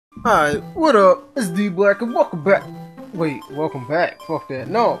Alright, what up? It's D Black and welcome back. Wait, welcome back? Fuck that.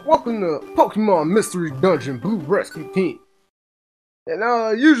 No, welcome to Pokemon Mystery Dungeon Blue Rescue Team. And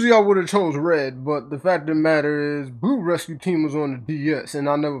usually I would have chose Red, but the fact of the matter is Blue Rescue Team was on the DS and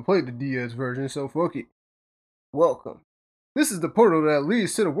I never played the DS version, so fuck it. Welcome. This is the portal that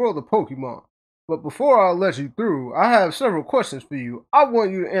leads to the world of Pokemon. But before I let you through, I have several questions for you. I want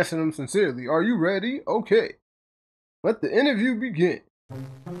you to answer them sincerely. Are you ready? Okay. Let the interview begin.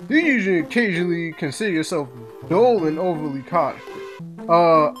 Do you occasionally consider yourself dull and overly cautious?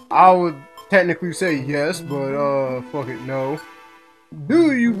 I would technically say yes, but fuck it, no.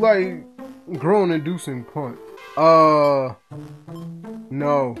 Do you like groan-inducing punch?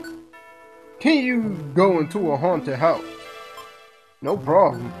 No. Can you go into a haunted house? No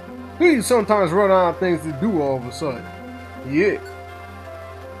problem. Do you sometimes run out of things to do all of a sudden? Yeah.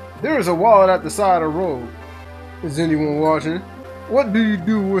 There is a wallet at the side of the road. Is anyone watching? What do you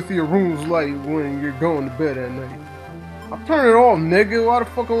do with your room's light when you're going to bed at night? I turn it off, nigga. Why the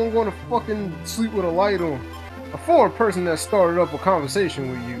fuck am I going to fucking sleep with a light on? A foreign person that started up a conversation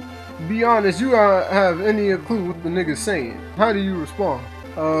with you. To be honest, you don't have any clue what the nigga's saying. How do you respond?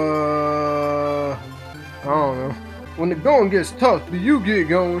 I don't know. When the going gets tough, do you get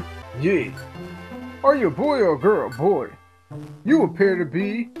going? Yeah. Are you a boy or a girl? Boy. You appear to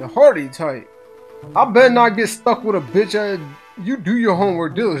be the hardy type. I better not get stuck with a bitch. You do your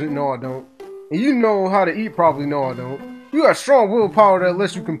homework diligent. No, I don't. And you know how to eat properly. No, I don't. You got strong willpower that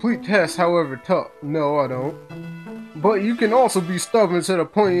lets you complete tests however tough. No, I don't. But you can also be stubborn to the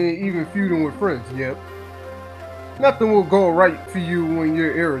point you ain't even feuding with friends. Yep. Nothing will go right for you when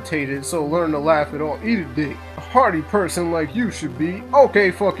you're irritated, so learn to laugh it off. Eat a dick. A hardy person like you should be. Okay,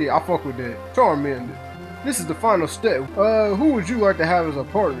 fuck it. I fuck with that. Charmander. This is the final step. Who would you like to have as a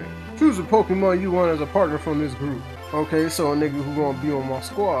partner? Choose a Pokemon you want as a partner from this group. Okay, so a nigga who gonna be on my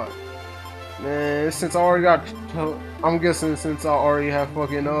squad. Man, since I already got, I'm guessing since I already have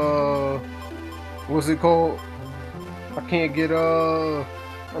fucking, what's it called? I can't get,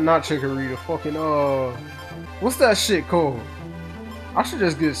 not Chikorita, fucking, what's that shit called? I should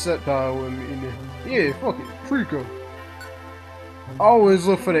just get Sceptile with me in there. Yeah, fuck it, Trico. Always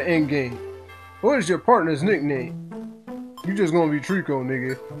look for the end game. What is your partner's nickname? You just gonna be Trico,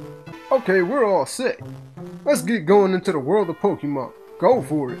 nigga. Okay, we're all set. Let's get going into the world of Pokemon. Go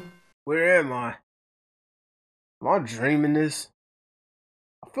for it. Where am I? Am I dreaming this?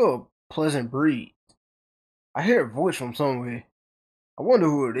 I feel a pleasant breeze. I hear a voice from somewhere. I wonder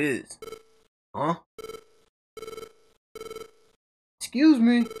who it is. Huh? Excuse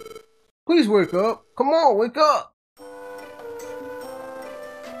me. Please wake up. Come on, wake up.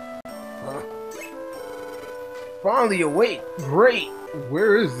 Huh? Finally awake. Great.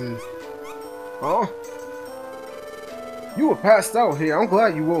 Where is this? Huh? You were passed out here. I'm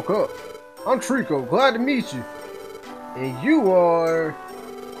glad you woke up. I'm Trico. Glad to meet you. And you are...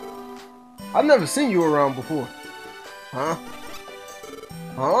 I've never seen you around before. Huh?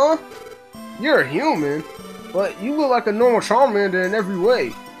 Huh? You're a human, but you look like a normal Charmander in every way.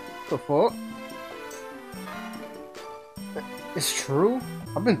 What the fuck? It's true?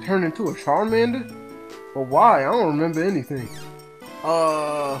 I've been turned into a Charmander? But why? I don't remember anything.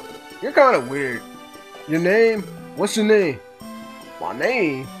 You're kind of weird. Your name? What's your name? My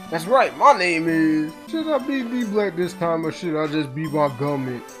name? That's right, my name is... Should I be D Black this time or should I just be my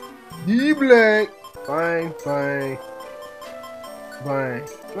government? D Black! Fine, fine. Fine.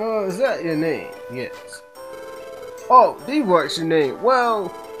 Is that your name? Yes. Oh, D Black's your name. Well,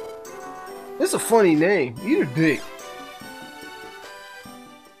 it's a funny name. Eat a dick.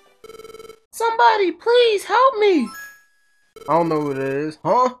 Somebody, please help me! I don't know what it is.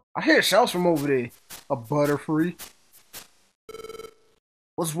 Huh? I hear shouts from over there. A Butterfree.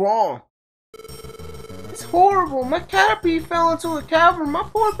 What's wrong? It's horrible. My Caterpie fell into a cavern. My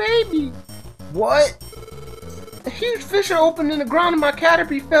poor baby. What? A huge fissure opened in the ground and my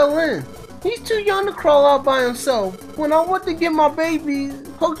Caterpie fell in. He's too young to crawl out by himself. When I went to get my baby,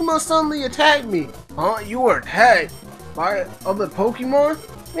 Pokemon suddenly attacked me. Huh? You were attacked by other Pokemon?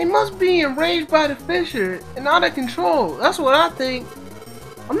 They must be enraged by the fissure and out of control. That's what I think.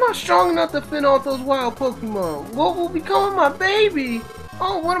 I'm not strong enough to fend off those wild Pokemon. What will become of my baby?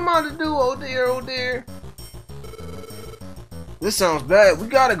 Oh, what am I to do? Oh dear, oh dear. This sounds bad. We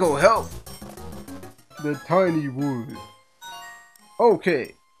gotta go help. The tiny wood.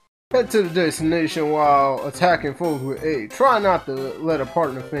 Okay. Head to the destination while attacking foes with A. Try not to let a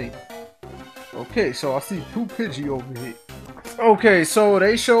partner faint. Okay, so I see two Pidgey over here. Okay, so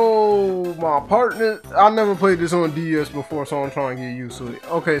they show my partner. I never played this on DS before, so I'm trying to get used to it.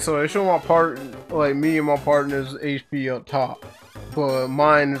 Okay, so they show my partner, like me and my partner's HP up top. but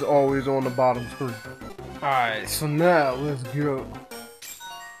mine is always on the bottom screen. Alright, so now let's go.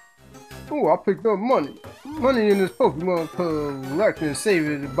 Oh, I picked up money. Money in this Pokemon collect and save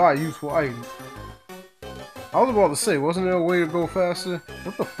it to buy useful items. I was about to say, wasn't there a way to go faster?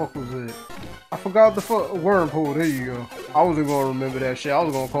 What the fuck was it? I forgot the Wurmple, there you go. I wasn't gonna remember that shit. I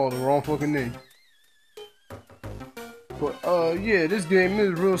was gonna call it the wrong fucking name. But, yeah, this game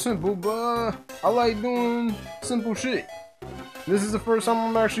is real simple, but, I like doing simple shit. This is the first time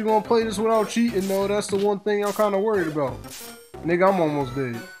I'm actually gonna play this without cheating, though. That's the one thing I'm kinda worried about. Nigga, I'm almost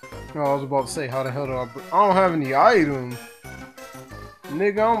dead. No, I was about to say, how the hell do I don't have any items.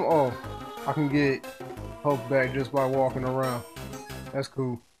 Nigga, oh, I can get health back just by walking around. That's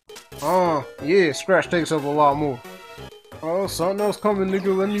cool. Yeah, Scratch takes up a lot more. Oh, something else coming,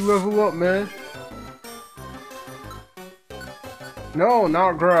 nigga. Let me level up, man. No,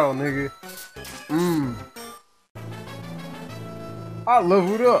 not Growl, nigga. I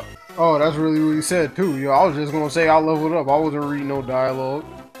leveled up. Oh, that's really what he said, too. Yo, I was just gonna say I leveled up. I wasn't reading no dialogue.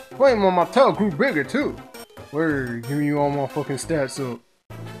 Flame on my tail grew bigger, too. Word, give me all my fucking stats up.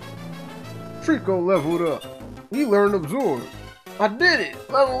 Trico leveled up. He learned Absorb. I did it!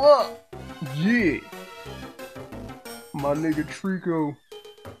 Level up! Yeah! My nigga Trico.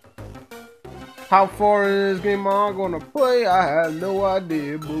 How far in this game am I gonna play? I have no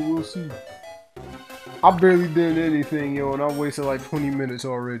idea, but we'll see. I barely did anything, yo, and I wasted like 20 minutes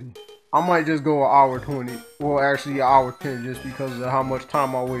already. I might just go an hour 20. Well, actually an hour 10 just because of how much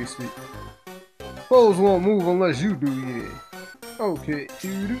time I wasted. Foes won't move unless you do, yeah. Okay.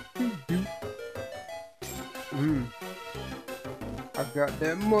 I got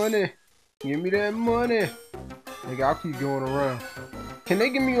that money. Give me that money. Nigga, I'll keep going around. Can they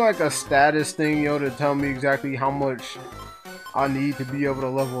give me like a status thing, yo, to tell me exactly how much I need to be able to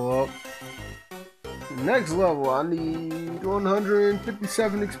level up? Next level, I need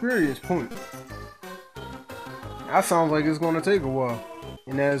 157 experience points. That sounds like it's gonna take a while.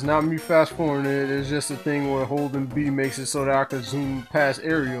 And that's not me fast forwarding it, it's just a thing where holding B makes it so that I could zoom past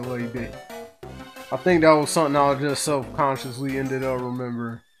area like that. I think that was something I just self-consciously ended up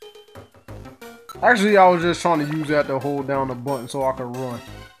remembering. Actually, I was just trying to use that to hold down the button so I could run.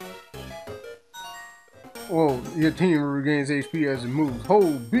 Whoa, your team regains HP as it moves.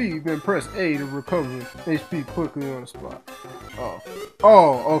 Hold B, then press A to recover HP quickly on the spot.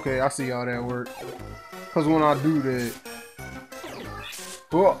 Oh, okay, I see how that works. Because when I do that...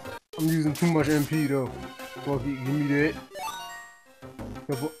 Oh, I'm using too much MP though. Fuck it, give me that.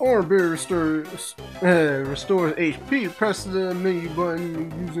 If an orange berry restores HP, press the menu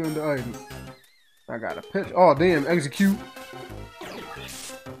button using the item. I got a pitch. Oh, damn, execute.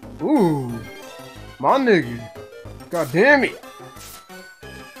 Ooh. My nigga. God damn it.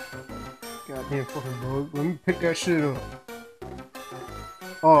 Goddamn fucking bug. Let me pick that shit up.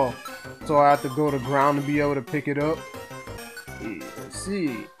 Oh. So I have to go to ground to be able to pick it up? Yeah, let's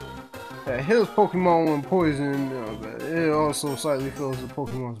see. That heals Pokemon when poisoned. It also slightly fills the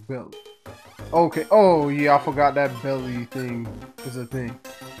Pokemon's belly. Okay. Oh, yeah. I forgot that belly thing is a thing.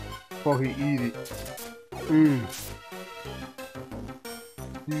 Fucking eat it.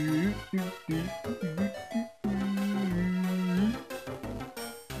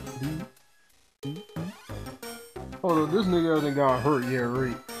 Hold on, this nigga hasn't got hurt yet,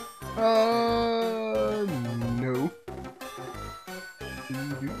 right? No.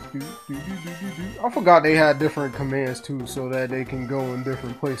 I forgot they had different commands too, so that they can go in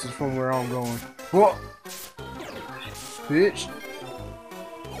different places from where I'm going. Whoa! Bitch.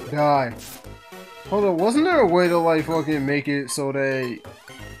 Die. Hold on, wasn't there a way to like fucking make it so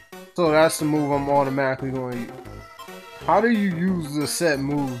that's the move I'm automatically going to use? How do you use the set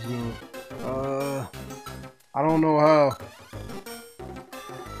moves though? I don't know how.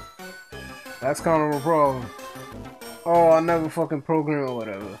 That's kind of a problem. Oh, I never fucking programmed or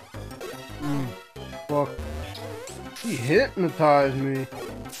whatever. Fuck. He hypnotized me.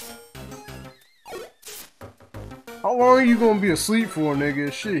 How long are you gonna be asleep for,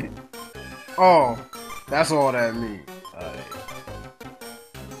 nigga? Shit. Oh, that's all that means.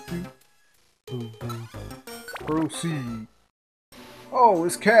 Proceed. Oh,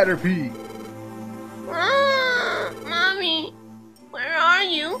 it's Caterpie. Mommy, where are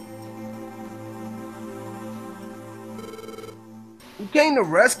you? We came to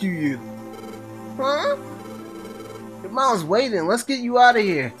rescue you. Huh? Your mom's waiting. Let's get you out of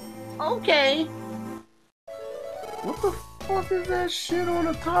here. Okay. What the fuck is that shit on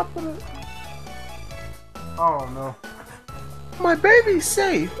the top of the... I don't know. My baby's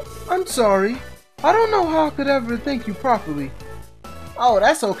safe. I'm sorry. I don't know how I could ever thank you properly. Oh,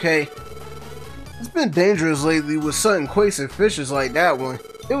 that's okay. It's been dangerous lately with sudden quakes and fishes like that one.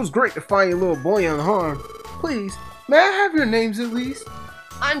 It was great to find your little boy unharmed. Please, may I have your names at least?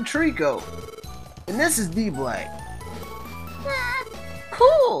 I'm Trico, and this is D-Black.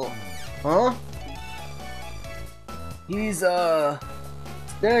 Cool. Huh? He's,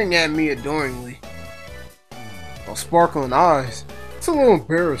 staring at me adoringly. Oh, sparkling eyes. It's a little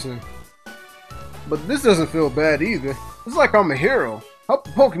embarrassing. But this doesn't feel bad either. It's like I'm a hero.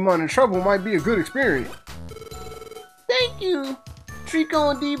 Helping Pokemon in trouble might be a good experience. Thank you,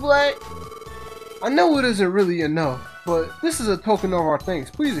 Trico and D-Black. I know it isn't really enough, but this is a token of our thanks.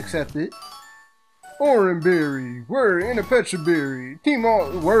 Please accept it. Orange Berry, word, and a Petra Berry. Team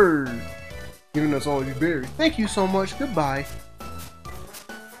all word. Giving us all these berries. Thank you so much. Goodbye.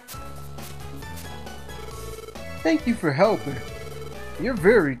 Thank you for helping. You're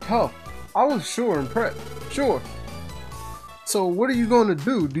very tough. I was sure impressed. Sure. So what are you going to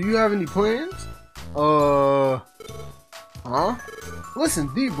do? Do you have any plans? Huh?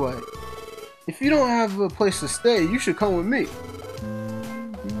 Listen, D-Black. If you don't have a place to stay, you should come with me.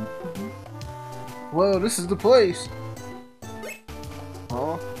 Well, this is the place.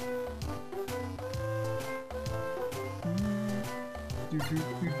 Huh?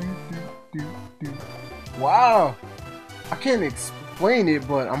 Wow! I can't explain it,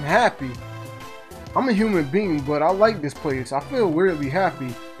 but I'm happy. I'm a human being, but I like this place. I feel weirdly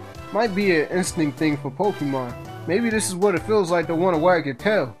happy. Might be an instinct thing for Pokemon. Maybe this is what it feels like to want to wag your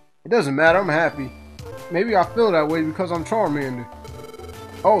tail. It doesn't matter, I'm happy. Maybe I feel that way because I'm Charmander.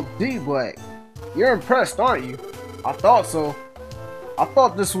 Oh, D-Black. You're impressed, aren't you? I thought so. I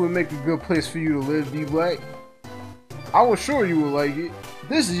thought this would make a good place for you to live, D-Black. I was sure you would like it.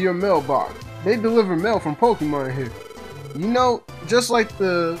 This is your mailbox. They deliver mail from Pokemon here. You know, just like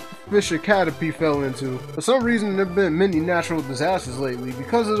the Fisher Caterpie fell into, for some reason there have been many natural disasters lately.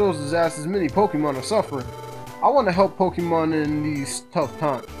 Because of those disasters, many Pokemon are suffering. I want to help Pokemon in these tough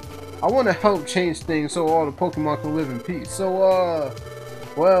times. I want to help change things so all the Pokemon can live in peace. So,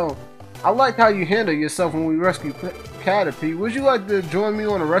 well, I liked how you handled yourself when we rescued Caterpie. Would you like to join me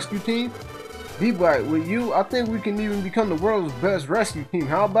on a rescue team? D-Black, with you, I think we can even become the world's best rescue team.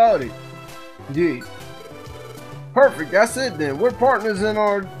 How about it? Yeah. Perfect, that's it then. We're partners in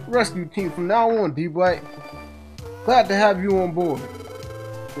our rescue team from now on, D-Black. Glad to have you on board.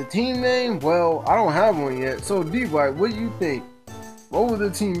 The team name? Well, I don't have one yet. So, D-Black, what do you think? What was the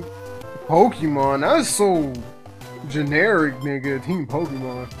team? Pokemon? That's so generic, nigga. Team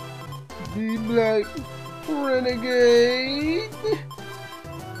Pokemon. D-Black Renegade.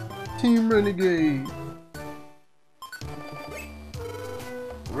 Team Renegade.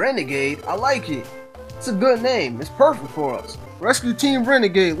 Renegade? I like it. It's a good name. It's perfect for us. Rescue Team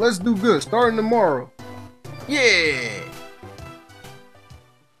Renegade. Let's do good. Starting tomorrow. Yeah!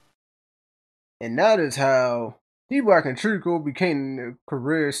 And that is how D-Black and Trico began their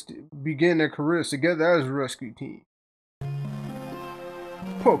careers together as a rescue team.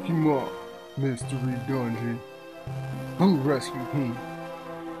 Pokemon Mystery Dungeon. Blue Rescue Team.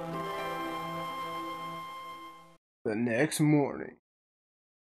 The next morning.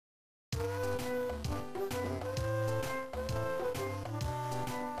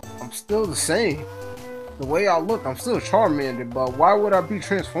 I'm still the same. The way I look, I'm still Charmander, but why would I be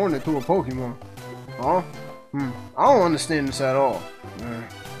transformed into a Pokemon? Huh? I don't understand this at all. I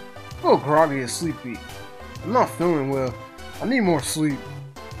feel groggy and sleepy. I'm not feeling well. I need more sleep.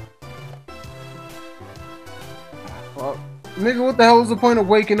 Nigga, what the hell is the point of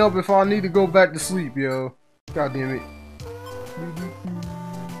waking up if I need to go back to sleep, yo? God damn it.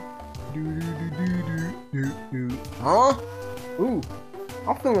 Huh? Ooh.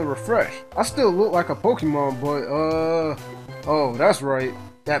 I'm feeling refreshed. I still look like a Pokemon, but, oh, that's right.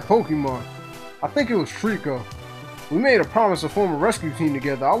 That Pokemon. I think it was Trico. We made a promise to form a rescue team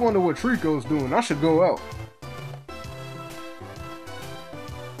together. I wonder what Trico's doing. I should go out.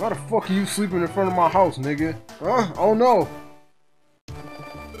 Why the fuck are you sleeping in front of my house, nigga? Huh? Oh no.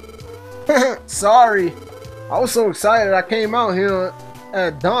 Sorry. I was so excited I came out here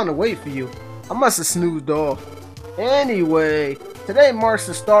at dawn to wait for you. I must have snoozed off. Anyway, today marks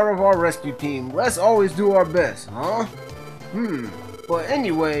the start of our rescue team. Let's always do our best, huh? But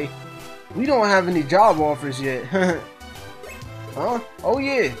anyway, we don't have any job offers yet. Huh? Oh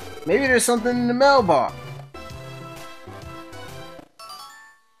yeah, maybe there's something in the mailbox.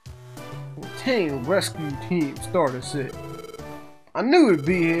 Team Rescue Team Starter Set. I knew it'd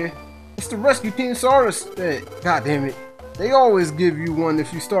be here. It's the Rescue Team Starter Set. God damn it. They always give you one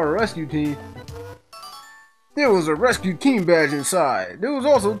if you start a rescue team. There was a rescue team badge inside. There was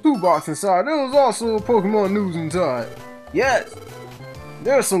also a toolbox inside. There was also a Pokemon news inside. Yes.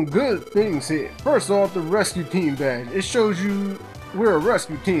 There are some good things here. First off, the rescue team badge. It shows you we're a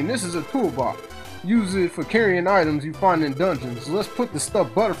rescue team. This is a toolbox. Use it for carrying items you find in dungeons. Let's put the stuff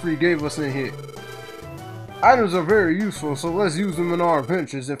Butterfree gave us in here. Items are very useful, so let's use them in our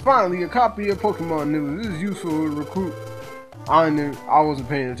adventures. And finally, a copy of Pokemon News. This is useful to recruit. I wasn't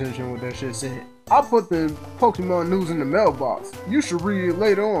paying attention to what that shit said. I'll put the Pokemon News in the mailbox. You should read it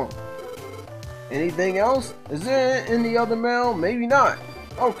later on. Anything else? Is there any other mail? Maybe not.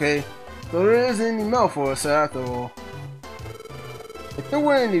 Okay, so there isn't any mail for us after all. If there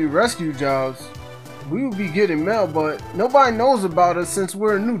were any rescue jobs, we would be getting mail, but nobody knows about us since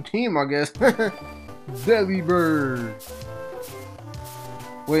we're a new team, I guess. Delibird.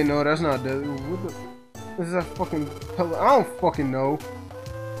 Wait, no, that's not Deli. What the? Is that fucking? I don't fucking know.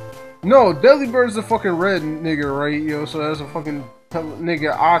 No, Delibird's a fucking red nigga, right, yo? So that's a fucking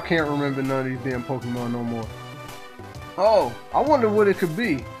nigga. I can't remember none of these damn Pokemon no more. Oh, I wonder what it could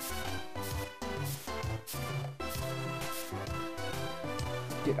be.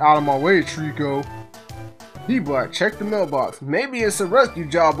 Get out of my way, Trico. D-Black, check the mailbox. Maybe it's a rescue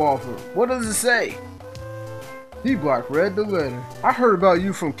job offer. What does it say? D-Black read the letter. I heard about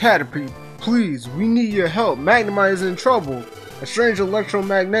you from Caterpie. Please, we need your help. Magnemite is in trouble. A strange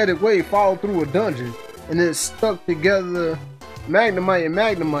electromagnetic wave followed through a dungeon, and it stuck together Magnemite and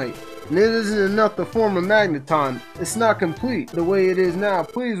Magnemite. And it isn't enough to form a Magneton. It's not complete the way it is now.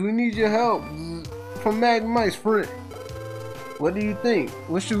 Please, we need your help. From Magnemite's friend. What do you think?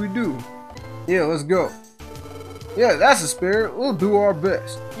 What should we do? Yeah, let's go. Yeah, that's the spirit. We'll do our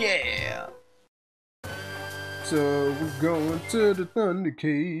best. Yeah. So we're going to the Thunder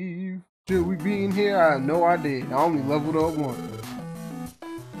Cave. Should we be in here? I have no idea. I only leveled up one.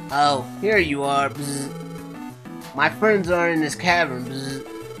 Oh, here you are. Bzz. My friends are in this cavern. Bzz.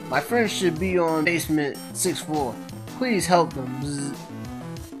 My friends should be on basement 6th floor. Please help them. Bzz.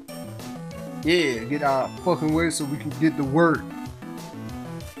 Yeah, get out of fucking way so we can get to work.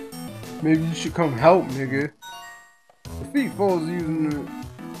 Maybe you should come help, nigga. Defeat foes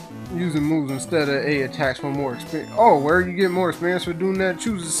using moves instead of A attacks for more experience. Oh, where you get more experience for doing that?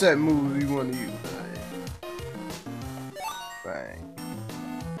 Choose the set moves you want to use. Bang.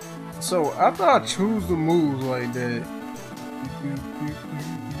 So after I choose the moves like that, we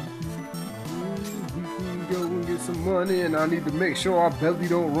can go and get some money, and I need to make sure our belly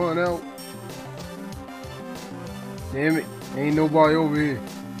don't run out. Damn it, ain't nobody over here.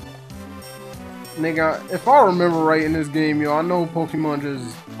 Nigga, if I remember right in this game, yo, I know Pokemon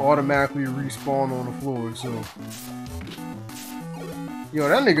just automatically respawn on the floor, so. Yo,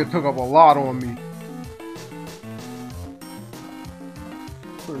 that nigga took up a lot on me.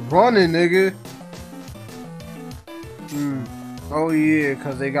 Quit running, nigga. Oh yeah,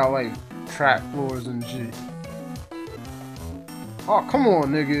 cause they got like trap floors and shit. Oh, come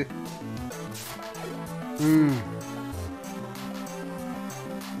on, nigga.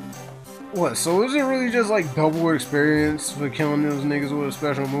 What, so is it really just like double experience for killing those niggas with a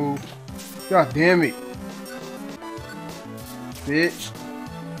special move? God damn it. Bitch.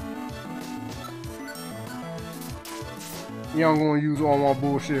 Yeah, I'm gonna use all my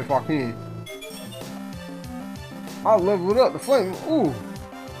bullshit if I can. I leveled up the flame. Ooh.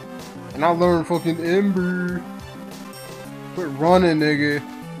 And I learned fucking Ember. Quit running, nigga.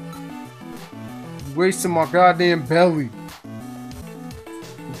 Wasting my goddamn belly.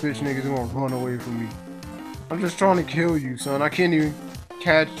 Bitch niggas gonna run away from me. I'm just trying to kill you, son. I can't even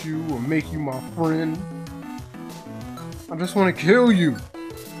catch you or make you my friend. I just want to kill you.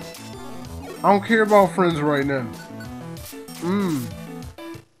 I don't care about friends right now.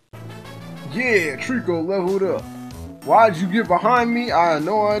 Yeah, Trico leveled up. Why'd you get behind me? I had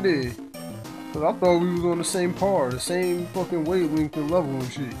no idea. Cause I thought we was on the same par, the same fucking wavelength and level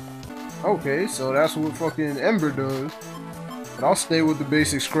and shit. Okay, so that's what fucking Ember does. But I'll stay with the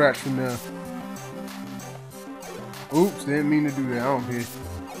basic scratch for now. Oops, didn't mean to do that. I don't care.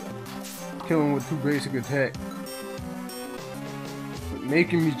 Kill him with 2 basic attacks. But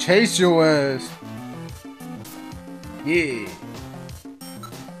making me chase your ass. Yeah.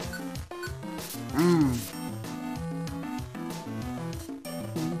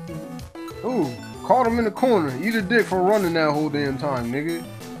 Ooh, caught him in the corner. Eat a dick for running that whole damn time, nigga.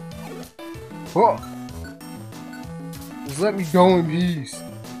 Fuck. Just let me go in peace.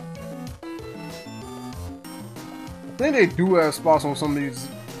 I think they do have spots on some of these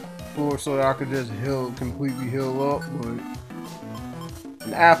floors so that I could just completely heal up, but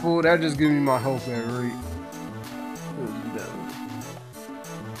an apple, that just gives me my health back, right?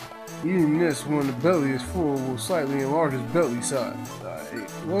 Eating this when the belly is full will slightly enlarge its belly size.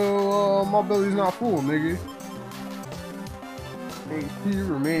 Well, my belly's not full, nigga. HP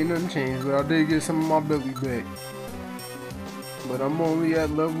remain unchanged, but I did get some of my belly back. But I'm only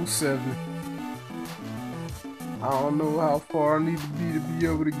at level 7. I don't know how far I need to be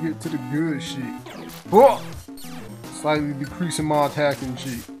able to get to the good shit. Oh! Slightly decreasing my attack and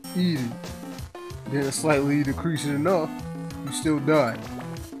shit. Eat it. Then slightly decreasing enough, you still die.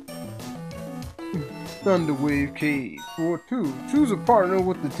 Thunderwave Cave 4-2. Choose a partner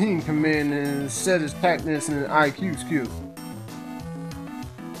with the team command and set his tactness and IQ skill.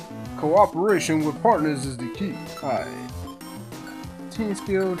 Cooperation with partners is the key. Alright. Team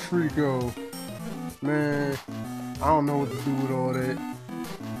skill Trico. Man, I don't know what to do with all that.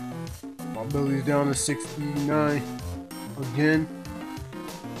 My belly's down to 69. Again.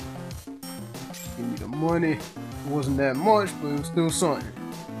 Give me the money. It wasn't that much, but it was still something.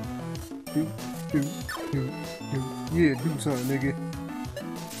 Do. Yeah, do something, nigga.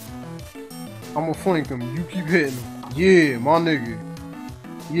 I'ma flank him. You keep hitting him. Yeah, my nigga.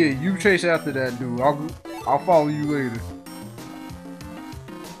 Yeah, you chase after that dude. I'll follow you later.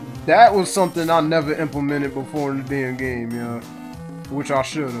 That was something I never implemented before in the damn game, yeah. Which I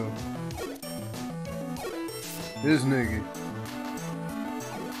should have. This nigga.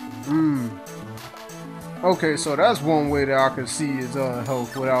 Okay, so that's one way that I can see his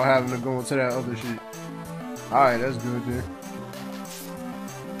health without having to go into that other shit. Alright, that's good then.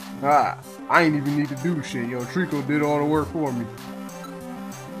 Ah, I ain't even need to do shit. Yo, Trico did all the work for me.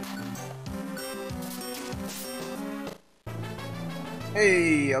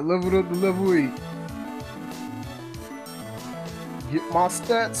 Hey, I leveled up to level 8. Get my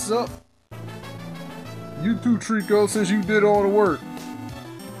stats up. You too, Trico, since you did all the work.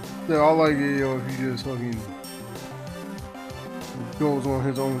 Yeah, I like it, yo, if he just fucking goes on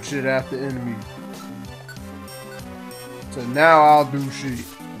his own shit after enemy. So now I'll do shit.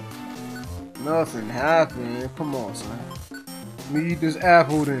 Nothing happened. Come on, son. Let me eat this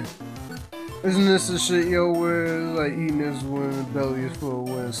apple then. Isn't this the shit, yo, where it's like eating this when the belly is full,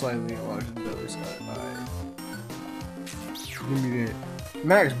 when it's slightly enlarged the belly side? Alright. Give me that.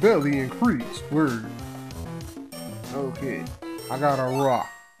 Max belly increase. Word. Okay. I got a rock.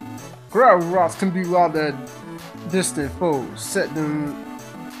 Gravel rocks can be lobbed at distant foes. Set them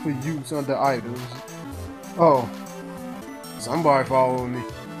for use under items. Oh. Somebody follow me.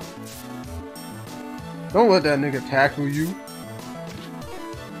 Don't let that nigga tackle you.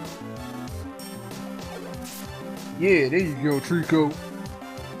 Yeah, there you go, Trico.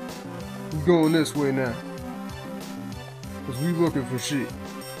 We going this way now. Cause we looking for shit.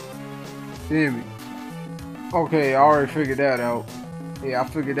 Damn it. Okay, I already figured that out. Yeah, I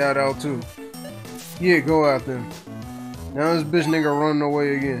figured that out too. Yeah, go after him. Now this bitch nigga running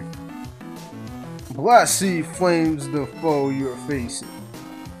away again. Blast Seed flames the foe you're facing.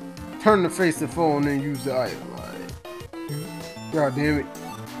 Turn to face the foe and then use the item. Right. God damn it.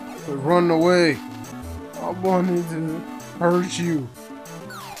 But run away. I wanted to hurt you.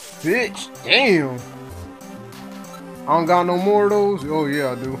 Bitch, damn. I don't got no more of those? Oh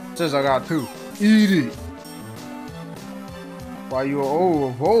yeah, I do. Says I got 2. Eat it. Why you a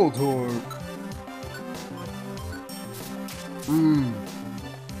Voltorb?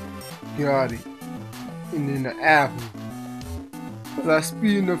 Got it. And then the apple. Cause I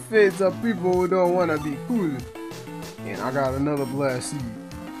speed in the face of people who don't wanna be cool. And I got another Blast Seed.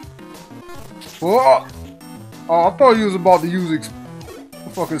 Oh! Oh, I thought you was about to use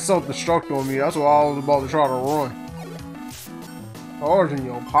fucking self-destruct on me. That's why I was about to try to run. Charging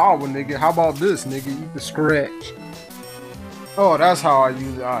your power, nigga. How about this, nigga? Eat the scratch. Oh, that's how I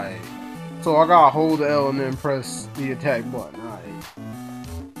use it. Alright. So I gotta hold the L and then press the attack button. Alright.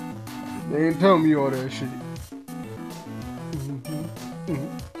 They ain't tell me all that shit.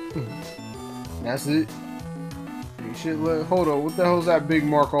 That's it. Ain't shit left. Hold up. What the hell's that big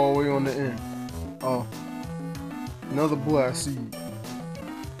mark all the way on the end? Oh. Another Blast Seed.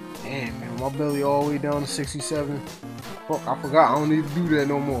 Damn, man. My belly all the way down to 67. Fuck, I forgot. I don't need to do that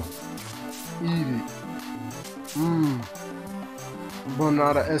no more. Eat it. I'm running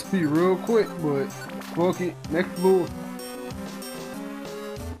out of SP real quick, but fuck it. Next floor.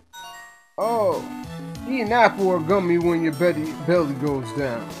 Oh. Eat an apple or gummy when your belly goes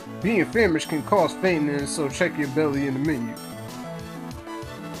down. Being famished can cause faintness, so check your belly in the menu.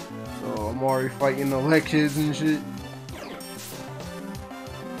 So I'm already fighting the leg kids and shit.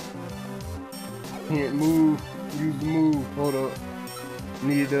 Can't move. Use the move. Hold up.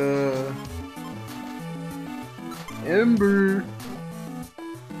 Need Ember.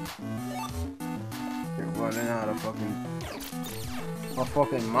 They're running out of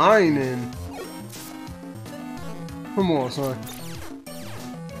fucking mining. Come on, son.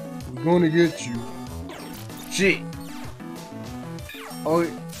 We're gonna get you. Shit. Oh,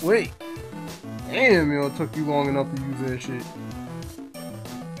 wait. Damn, it took you long enough to use that shit.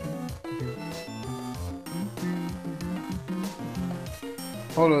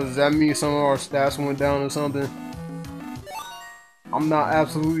 Hold on, does that mean some of our stats went down or something? I'm not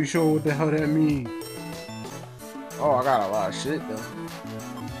absolutely sure what the hell that means. Oh, I got a lot of shit though.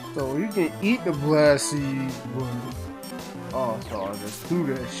 So you can eat the blast seed, but... Oh, so I just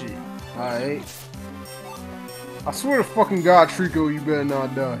threw that shit. Alright. I swear to fucking God, Trico, you better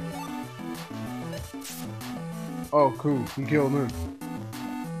not die. Oh, cool. He killed him.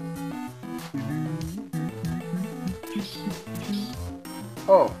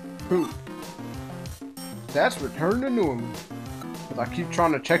 Oh, cool. That's returned to normal. Cause I keep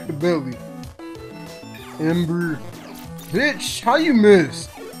trying to check the belly. Ember. Bitch, how you missed?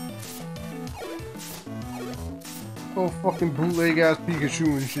 Oh, fucking bootleg ass Pikachu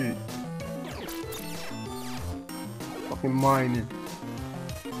and shit. Fucking mining.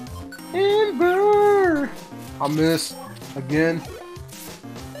 Ember! I missed. Again.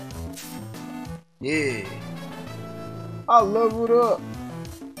 Yeah. I leveled up.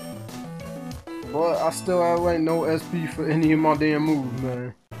 But I still have like no SP for any of my damn moves,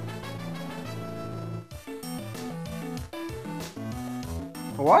 man.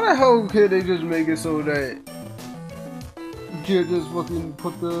 Why the hell could they just make it so that you can't just fucking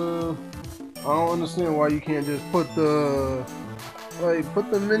put the... I don't understand why you can't just put the... Like,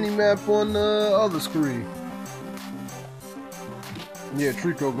 put the mini-map on the other screen. Yeah,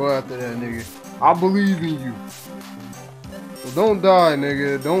 Trico, go after that, nigga. I believe in you. So don't die,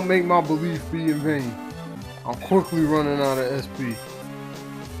 nigga. Don't make my belief be in vain. I'm quickly running out of SP.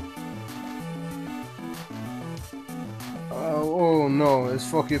 Oh no, it's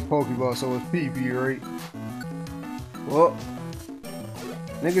fucking Pokeball, so it's PP, right? Well,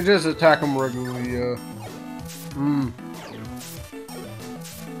 nigga, just attack him regularly, yeah.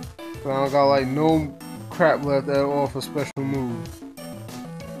 So I don't got like no crap left at all for special moves.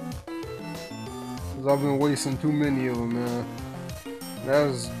 Cause I've been wasting too many of them, man.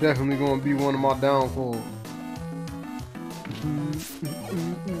 That's definitely gonna be one of my downfalls.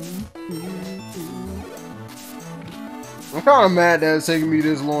 I'm kinda mad that it's taking me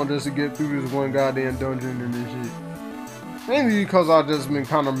this long just to get through this one goddamn dungeon and this shit. Mainly because I've just been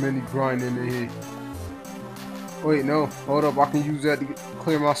kinda mini grinding in here. Wait, no. Hold up, I can use that to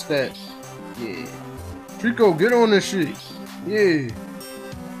clear my stats. Yeah. Trico, get on this shit. Yeah.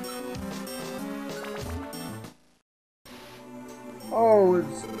 Oh,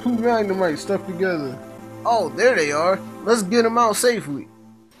 it's two Magnemites stuck together. Oh, there they are. Let's get them out safely.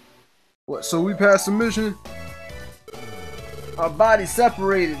 What, so we passed the mission? Our bodies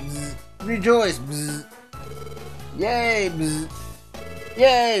separated. Bzz. Rejoice. Bzz. Yay. Bzz.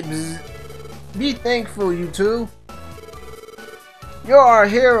 Yay. Bzz. Be thankful, you two. You're our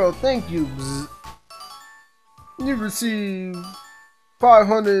hero. Thank you. Bzz. You received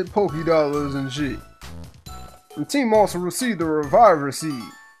 500 Pokédollars and shit. The team also received the Reviver Seed.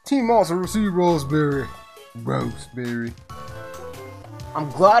 Team also received Roseberry. Roseberry. I'm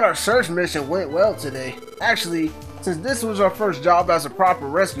glad our search mission went well today. Actually, since this was our first job as a proper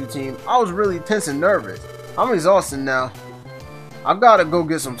rescue team, I was really tense and nervous. I'm exhausted now. I gotta go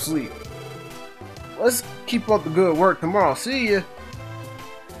get some sleep. Let's keep up the good work tomorrow. See ya.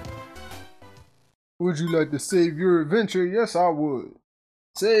 Would you like to save your adventure? Yes, I would.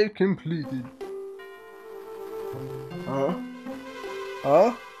 Save completed. Huh?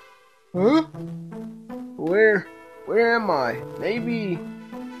 Huh? Huh? Where am I? Maybe...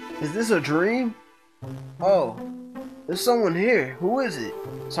 Is this a dream? Oh, there's someone here. Who is it?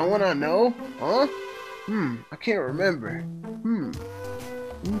 Someone I know? Huh? I can't remember.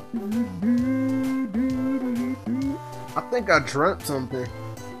 I think I dreamt something,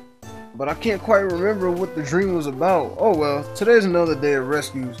 but I can't quite remember what the dream was about. Oh well, today's another day of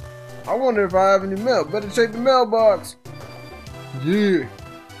rescues. I wonder if I have any mail. Better check the mailbox. Yeah.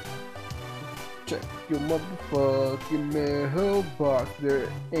 Check your motherfucking mailbox. There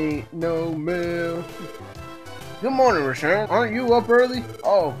ain't no mail. Good morning, Rashawn. Aren't you up early?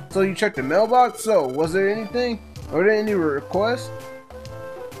 Oh, so you checked the mailbox? So, was there anything? Are there any requests?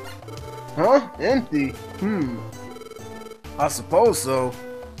 Huh? Empty? I suppose so.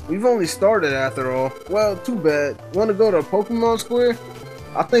 We've only started after all. Well, too bad. Want to go to Pokemon Square?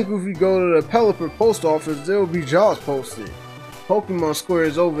 I think if we go to the Pelipper post office, there will be jobs posted. Pokemon Square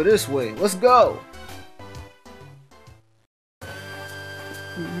is over this way. Let's go!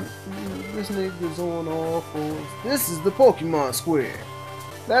 This nigga's on all fours. This is the Pokemon Square.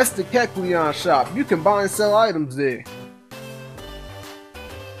 That's the Kecleon shop. You can buy and sell items there.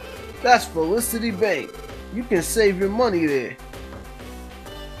 That's Felicity Bank. You can save your money there.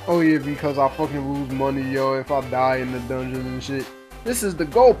 Oh yeah, because I fucking lose money, yo, if I die in the dungeons and shit. This is the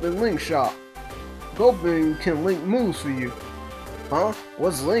Gulpin Link shop. Gulpin can link moves for you. Huh?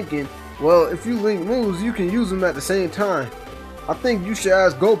 What's linking? Well, if you link moves, you can use them at the same time. I think you should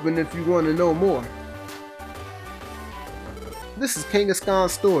ask Gulpin if you want to know more. This is Kangaskhan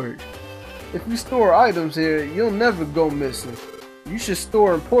storage. If you store items here, you'll never go missing. You should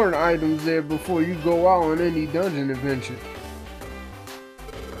store important items there before you go out on any dungeon adventure.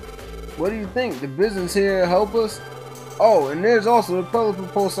 What do you think? The business here help us? Oh, and there's also the Pelipper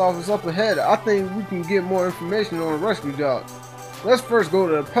post office up ahead. I think we can get more information on the rescue job. Let's first go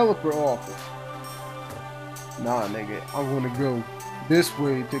to the Pelipper office. Nah, nigga, I want to go this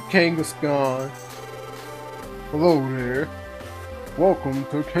way to Kangaskhan. Hello there. Welcome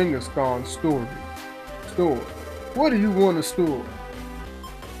to Kangaskhan store. What do you want to store?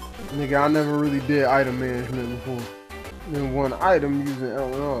 Nigga, I never really did item management before. Then one item using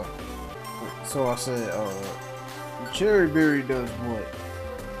L&R. So I said, Cherry Berry does what?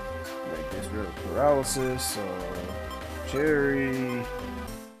 Like this real paralysis, cherry.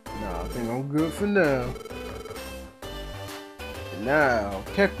 Nah, I think I'm good for now. And now,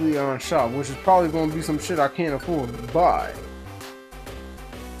 Kecleon shop, which is probably gonna be some shit I can't afford to buy.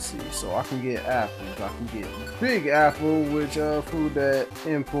 Let's see, so I can get apples. I can get Big Apple, which food that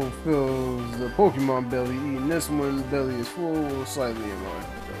info fills the Pokemon belly. Eating this one, belly is full, slightly enlarged.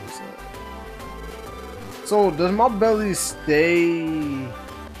 So, does my belly stay? No,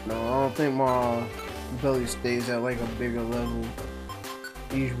 I don't think my belly stays at like a bigger level.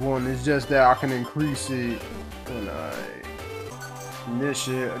 Each one is just that I can increase it when this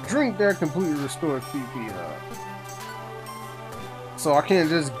shit. A drink that completely restores PP. So I can't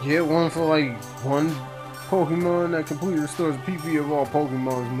just get one for like one Pokemon that completely restores the PP of all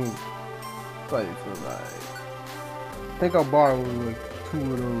Pokemon's moves. But I feel like I think I'll buy like 2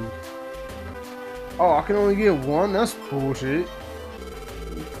 of those. Oh, I can only get one? That's bullshit.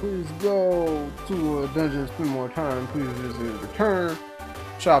 Please go to a dungeon, spend more time. Please visit return.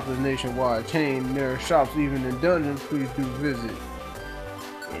 Shop is nationwide chain. There are shops even in dungeons. Please do visit.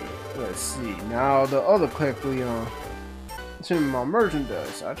 Let's see. Now the other Kecleon. It's in my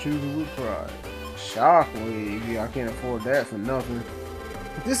merchandise. I choose it with pride. Shockwave. Yeah, I can't afford that for nothing.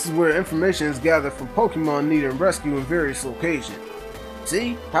 This is where information is gathered from Pokemon needing rescue in various locations.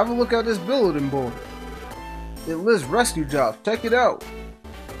 See? Have a look at this bulletin board. It lists rescue jobs. Check it out.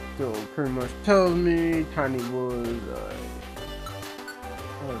 So pretty much tells me Tiny Woods.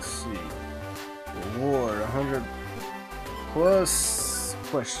 Let's see. Reward 100 plus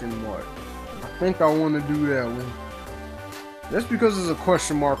question mark. I think I want to do that one. Just because there's a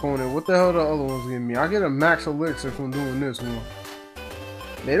question mark on it. What the hell the other ones give me? I get a max elixir from doing this one.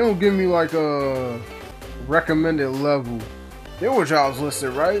 They don't give me like a recommended level. There were jobs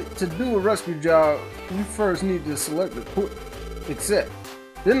listed, right? To do a rescue job, you first need to select the quick accept.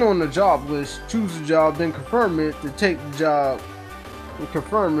 Then on the job list, choose the job, then confirm it to take the job, and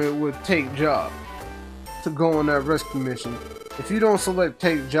confirm it with take job to go on that rescue mission. If you don't select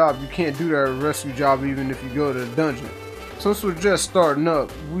take job, you can't do that rescue job even if you go to the dungeon. Since we're just starting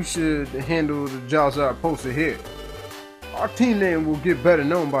up, we should handle the jobs that are posted here. Our team name will get better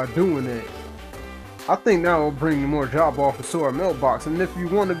known by doing that. I think that will bring more job offers to our mailbox, and if you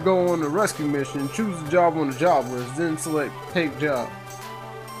want to go on a rescue mission, choose the job on the job list, then select take job.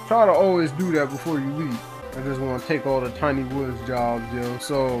 Try to always do that before you leave. I just want to take all the Tiny Woods jobs, yo,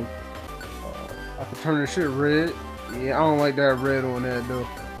 so I can turn this shit red. Yeah, I don't like that red on that though.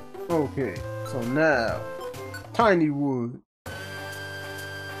 Okay, so now, Tiny Wood.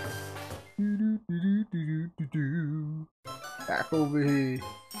 Back over here.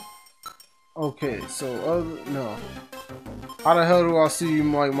 Okay, so no. How the hell do I see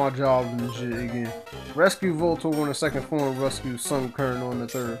like my jobs and shit again? Rescue Voltorb on the second floor and rescue Sunkern on the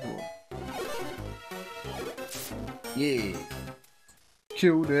third floor. Yeah.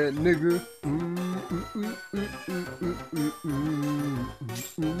 Kill that nigga.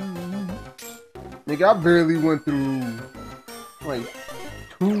 Nigga, I barely went through like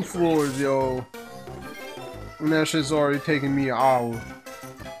 2 floors, yo. And that shit's already taking me an hour.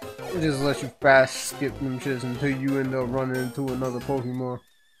 It just lets you fast skip them shits until you end up running into another Pokemon.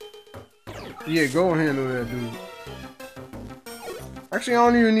 Yeah, go handle that dude. Actually, I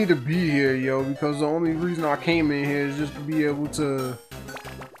don't even need to be here, yo, because the only reason I came in here is just to be able to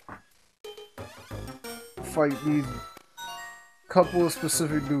fight these couple of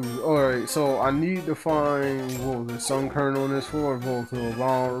specific dudes. Alright, so I need to find, what was it, Sunkern on this floor or Voltorb?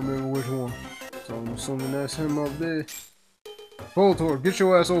 I don't remember which one. So I'm assuming that's him up there. Voltorb, get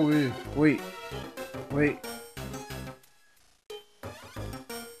your ass over here. Wait.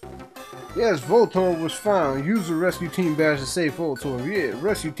 Yes, Voltorb was found. Use the rescue team badge to save Voltorb. Yeah,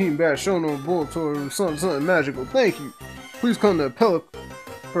 rescue team badge shown on Voltorb. Something magical. Thank you. Please come to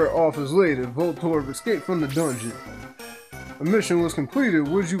Pelipper office later. Voltorb escaped from the dungeon. A mission was completed.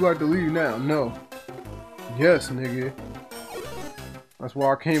 Would you like to leave now? No. Yes, nigga. That's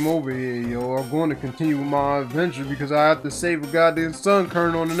why I came over here, yo. I'm going to continue with my adventure because I have to save a goddamn sun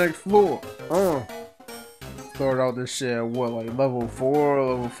kernel on the next floor. Started out this shit at what, like level 4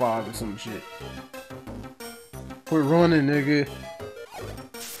 or level 5 or some shit. Quit running, nigga.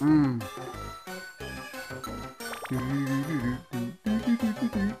 And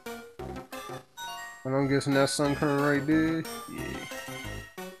I'm guessing that sun kernel right there. Yeah.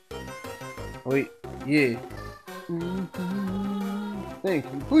 Wait, yeah. Thank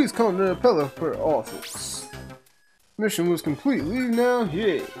you. Please come to the Pelipper office. Mission was complete. Leave now?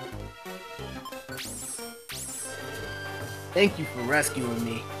 Yeah. Thank you for rescuing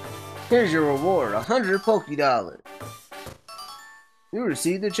me. Here's your reward, 100 Pokédollars. You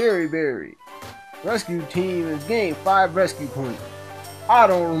received the Cherry Berry. Rescue team has gained 5 rescue points. I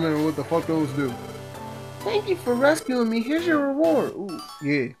don't remember what the fuck those do. Thank you for rescuing me. Here's your reward. Ooh,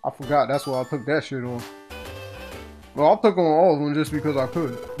 yeah, I forgot. That's why I took that shit on. Well, I took on all of them just because I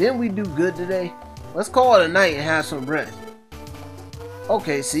could. Didn't we do good today? Let's call it a night and have some rest.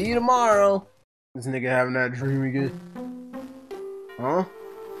 Okay, see you tomorrow. This nigga having that dream again. Huh?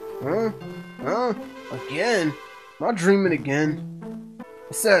 Again? Not dreaming again.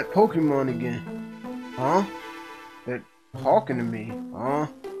 It's that Pokemon again. Huh? They're talking to me. Huh?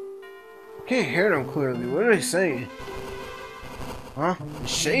 I can't hear them clearly. What are they saying? Huh?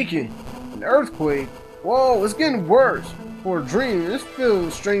 It's shaking. An earthquake. Whoa, it's getting worse. For a dream, this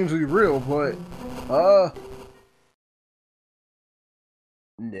feels strangely real, but...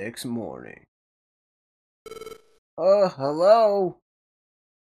 Next morning. Hello?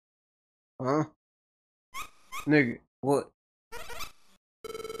 Huh? Nigga, what?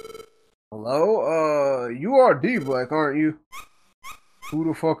 Hello? You are D-Black, aren't you? Who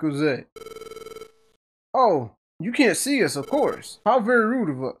the fuck is that? Oh, you can't see us, of course. How very rude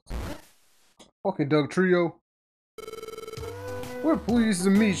of us. Fucking Dugtrio. We're pleased to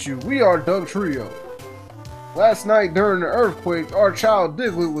meet you. We are Dugtrio. Last night during the earthquake, our child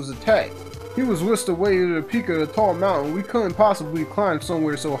Diglett was attacked. He was whisked away to the peak of the tall mountain. We couldn't possibly climb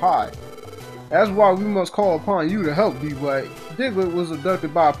somewhere so high. That's why we must call upon you to help, D-Black. Diglett was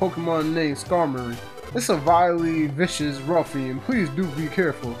abducted by a Pokemon named Skarmory. It's a vilely vicious ruffian. Please do be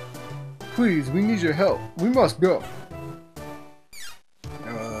careful. Please, we need your help. We must go.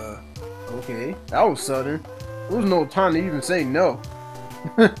 Okay. That was sudden. There was no time to even say no.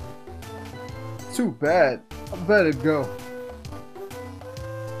 Too bad. I better go.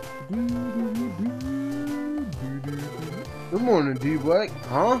 Good morning, D-Black.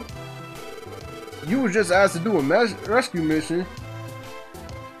 Huh? You were just asked to do a rescue mission.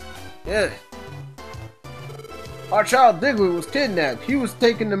 Yeah. Our child Diglett was kidnapped. He was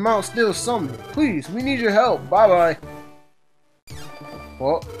taken to Mount Steel Summit. Please, we need your help. Bye-bye.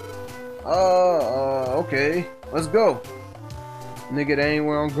 Well, okay. Let's go. Nigga, that ain't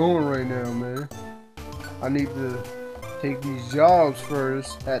where I'm going right now, man. I need to take these jobs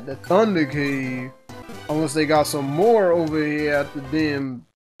first at the Thunder Cave. Unless they got some more over here at the damn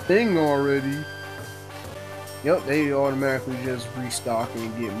thing already. Yep, they automatically just restock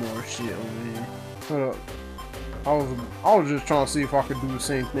and get more shit over here. Hold up. I was just trying to see if I could do the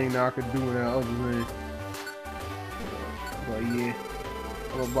same thing that I could do in that other way. But yeah.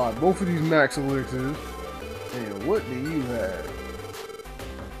 I'm gonna buy both of these max elixirs. And what do you have?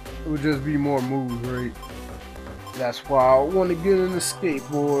 It would just be more moves, right? That's why I want to get in the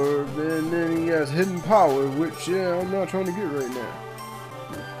skateboard, and then he has hidden power, which, yeah, I'm not trying to get right now.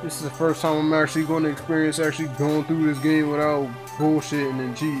 This is the first time I'm actually going to experience actually going through this game without bullshitting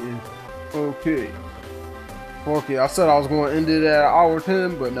and cheating. Okay. Fuck it, I said I was going to end it at hour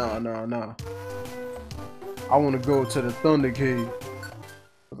 10, but nah. I want to go to the Thunder Cave.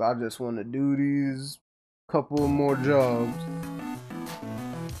 Because I just want to do these couple more jobs.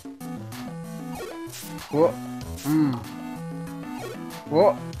 What?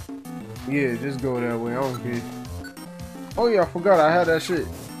 What? Yeah, just go that way. I don't care. Oh yeah, I forgot I had that shit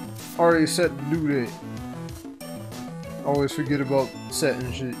already set to do that. Always forget about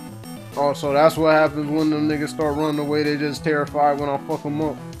setting shit. Also, that's what happens when them niggas start running away. They just terrified when I fuck them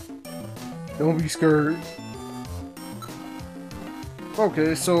up. Don't be scared.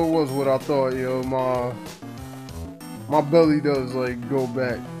 Okay, so it was what I thought, yo. My belly does like go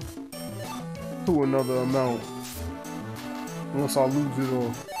back to another amount once I lose it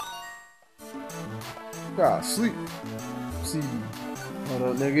all. God, sleep. See, hold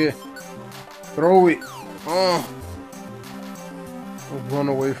up, nigga. Throw it. Don't run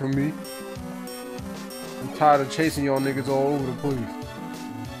away from me. I'm tired of chasing y'all niggas all over the place.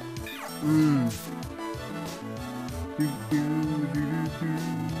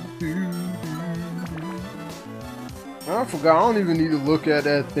 I forgot, I don't even need to look at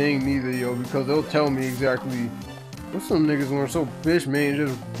that thing neither, yo, because they'll tell me exactly. What's some niggas were so bitch, man,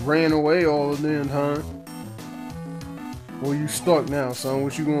 just ran away all the damn time. Well, you stuck now, son.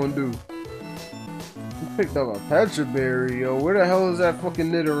 What you gonna do? You picked up a Petra Berry, yo. Where the hell is that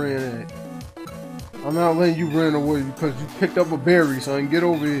fucking Nidoran at? I'm not letting you run away because you picked up a berry, son. Get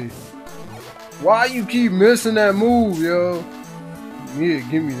over here. Why you keep missing that move, yo? Yeah,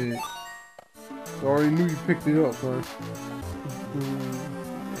 give me that. I already knew you picked it up, son.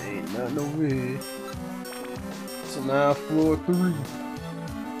 Ain't nothing over here. So now floor 3.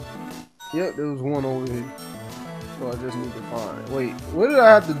 Yep, there was one over here. So I just need to find. Wait, what did I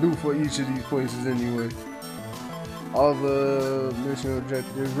have to do for each of these places anyway? All the mission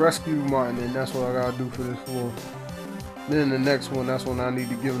objectives. Rescue Martin, that's what I gotta do for this floor. Then the next one, that's when I need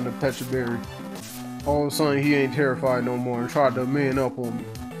to give him the Petra Berry. All of a sudden, he ain't terrified no more and tried to man up on me.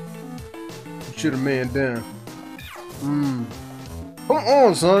 He should have manned down. Come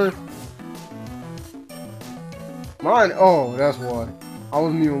on, son. Mine. Oh, that's why. I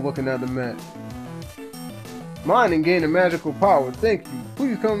wasn't even looking at the map. Mine and gain a magical power. Thank you.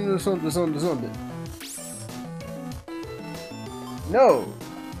 Please come to something. No.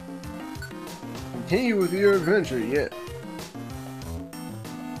 Continue with your adventure. Yeah.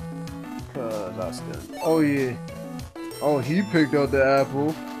 Cause I still. Oh yeah. Oh, he picked up the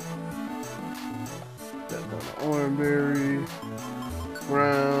apple. That's on the orangeberry.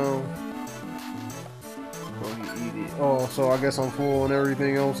 Brown. Oh, he eat it. Oh, so I guess I'm full on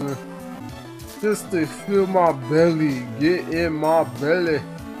everything else then. Just to fill my belly. Get in my belly.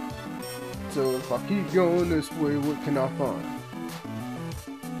 So if I keep going this way, what can I find?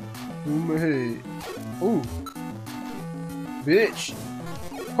 Move ahead. Ooh. Bitch.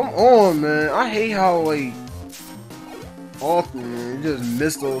 Come on, man. I hate how, like, often, man, you just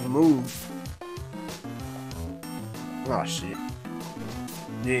miss those moves. Oh, shit.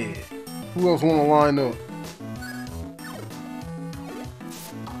 Yeah. Who else want to line up?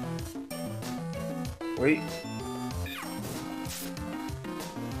 Wait.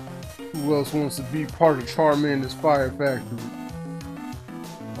 Who else wants to be part of Charmander's Fire Factory?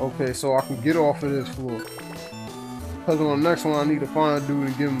 Okay, so I can get off of this floor. Because on the next one, I need to find a dude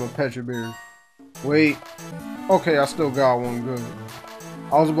and give him a Petra Berry. Wait. Okay, I still got one good.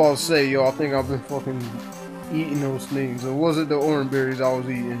 I was about to say, yo, I think I've been fucking eating those things. Or was it the orange berries I was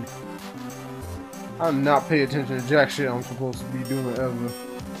eating? I did not pay attention to jack shit I'm supposed to be doing ever.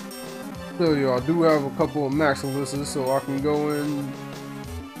 Still, yo, I do have a couple of Maxilluses, so I can go and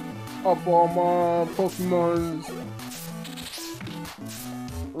up all my Pokemons.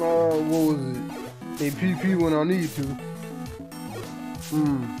 What was it? A PP when I need to.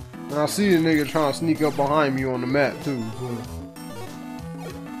 And I see the nigga trying to sneak up behind me on the map too.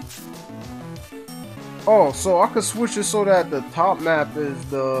 Oh, so I could switch it so that the top map is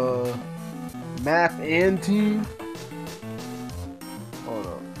the map and team. Hold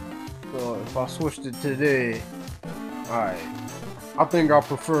up. So if I switched it to there, alright. I think I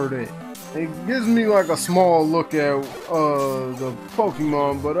prefer that. It gives me like a small look at the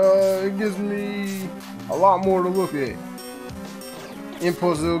Pokemon, but it gives me a lot more to look at. And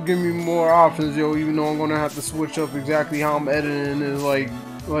plus it'll give me more options, yo, even though I'm gonna have to switch up exactly how I'm editing is like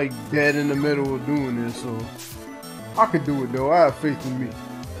dead in the middle of doing this, so I could do it though. I have faith in me.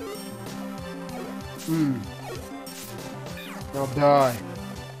 I'll die.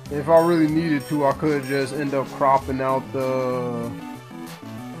 If I really needed to, I could just end up cropping out the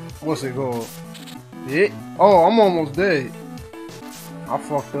what's it called? It? Oh, I'm almost dead. I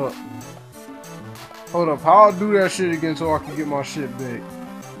fucked up. Hold up, how I do that shit again so I can get my shit back?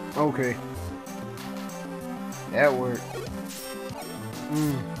 Okay. That worked.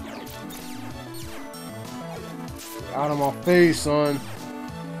 Out of my face, son.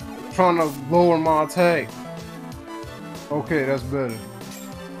 I'm trying to lower my attack. Okay, that's better.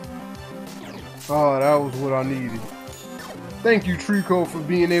 Oh, that was what I needed. Thank you, Trico, for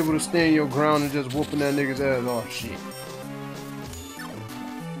being able to stand your ground and just whooping that nigga's ass. Oh, shit.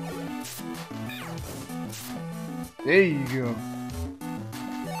 There you go.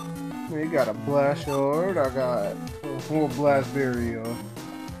 You got a Blast Shard. I got more Blast Berry, yo.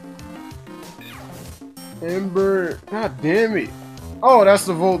 Ember. God damn it. Oh, that's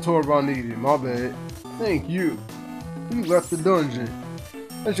the Voltorb I needed. My bad. Thank you. You left the dungeon.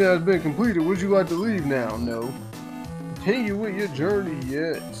 Mission has been completed. Would you like to leave now? No. Continue with your journey,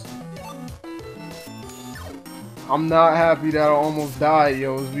 yes. I'm not happy that I almost died,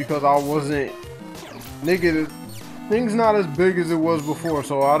 yo. It's because I wasn't... Nigga, thing's not as big as it was before,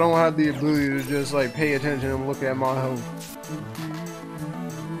 so I don't have the ability to just, like, pay attention and look at my health.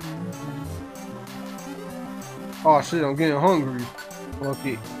 Oh, shit, I'm getting hungry. Fuck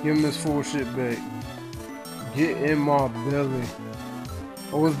it. Give him this full shit back. Get in my belly.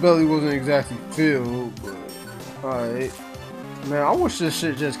 Oh, his belly wasn't exactly filled, but... Alright. Man, I wish this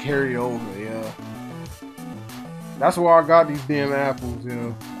shit just carried over, yeah. That's why I got these damn apples,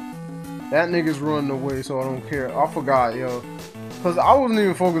 yo. That nigga's running away, so I don't care. I forgot, yo. Because I wasn't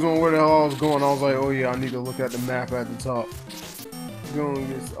even focused on where the hell I was going. I was like, oh yeah, I need to look at the map at the top. Going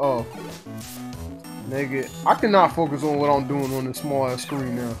to get... Oh. Nigga. I cannot focus on what I'm doing on this small ass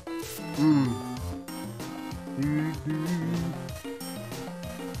screen now.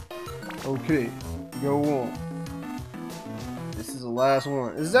 Okay. Go on. This is the last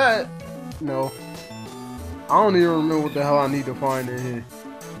one. Is that... No. I don't even remember what the hell I need to find in here.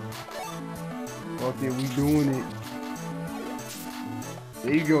 Okay, we doing it.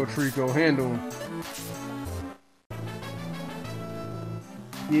 There you go, Trico. Handle him.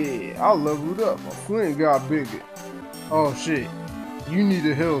 Yeah, I leveled up. My flint got bigger. Oh shit. You need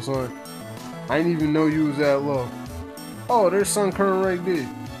to heal, son. I didn't even know you was that low. Oh, there's Sunkern right there.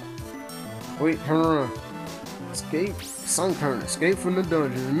 Wait, turn around. Escape. Sunkern, escape from the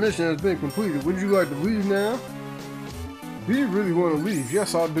dungeon. The mission has been completed. Would you like to leave now? Do you really want to leave?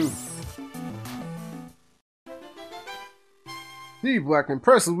 Yes, I do. D-Black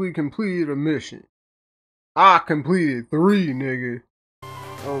impressively completed a mission. I completed 3, nigga.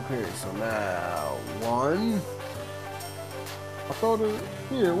 Okay, so now 1. I thought it,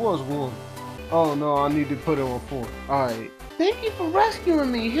 yeah, it was 1. Oh no, I need to put it on 4. Alright. Thank you for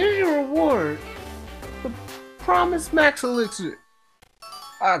rescuing me. Here's your reward. The promised Max Elixir.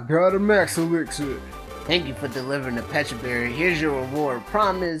 I got a Max Elixir. Thank you for delivering the Pecha Berry. Here's your reward.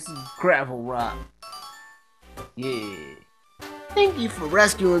 Promise Gravel Rock. Yeah. Thank you for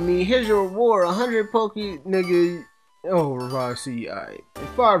rescuing me. Here's your reward. 100 Poke nigga. Oh, revive CI. And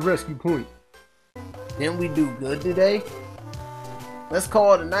 5 rescue points. Didn't we do good today? Let's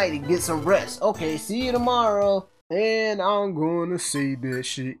call it a night and get some rest. Okay, see you tomorrow. And I'm gonna say that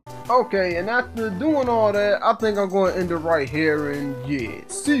shit. Okay, and after doing all that, I think I'm gonna end it right here, and yeah,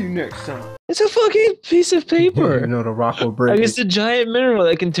 see you next time. It's a fucking piece of paper. You know the rock will break. Like, it's a giant mineral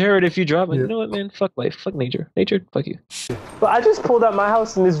that can tear it if you drop it. Yeah. You know what, man? Fuck life. Fuck nature. Nature, fuck you. But I just pulled out my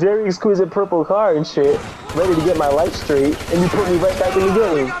house in this very exquisite purple car and shit, ready to get my life straight, and you put me right back in the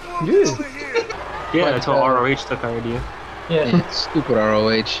game. Yeah, that's what ROH took our idea. Yeah, stupid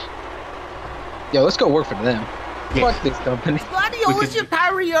ROH. Yo, let's go work for them. Yeah. Fuck this company. Gladiolus,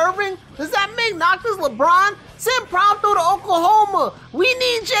 Kyrie Irving? Does that make Noctis LeBron? Send Prompto to Oklahoma. We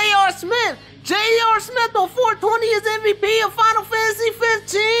need J.R. Smith. J.R. Smith on 420 is MVP of Final Fantasy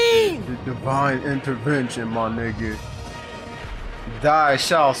 15. The divine intervention, my nigga. Thy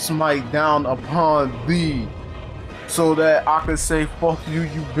shall smite down upon thee, so that I can say fuck you,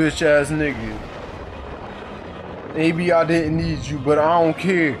 you bitch ass nigga. Maybe I didn't need you, but I don't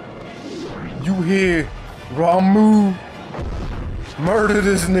care. You here, Ramuh? Murder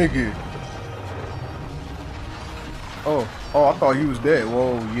this nigga. Oh, I thought he was dead.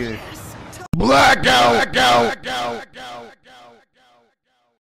 Whoa, yeah. Blackout!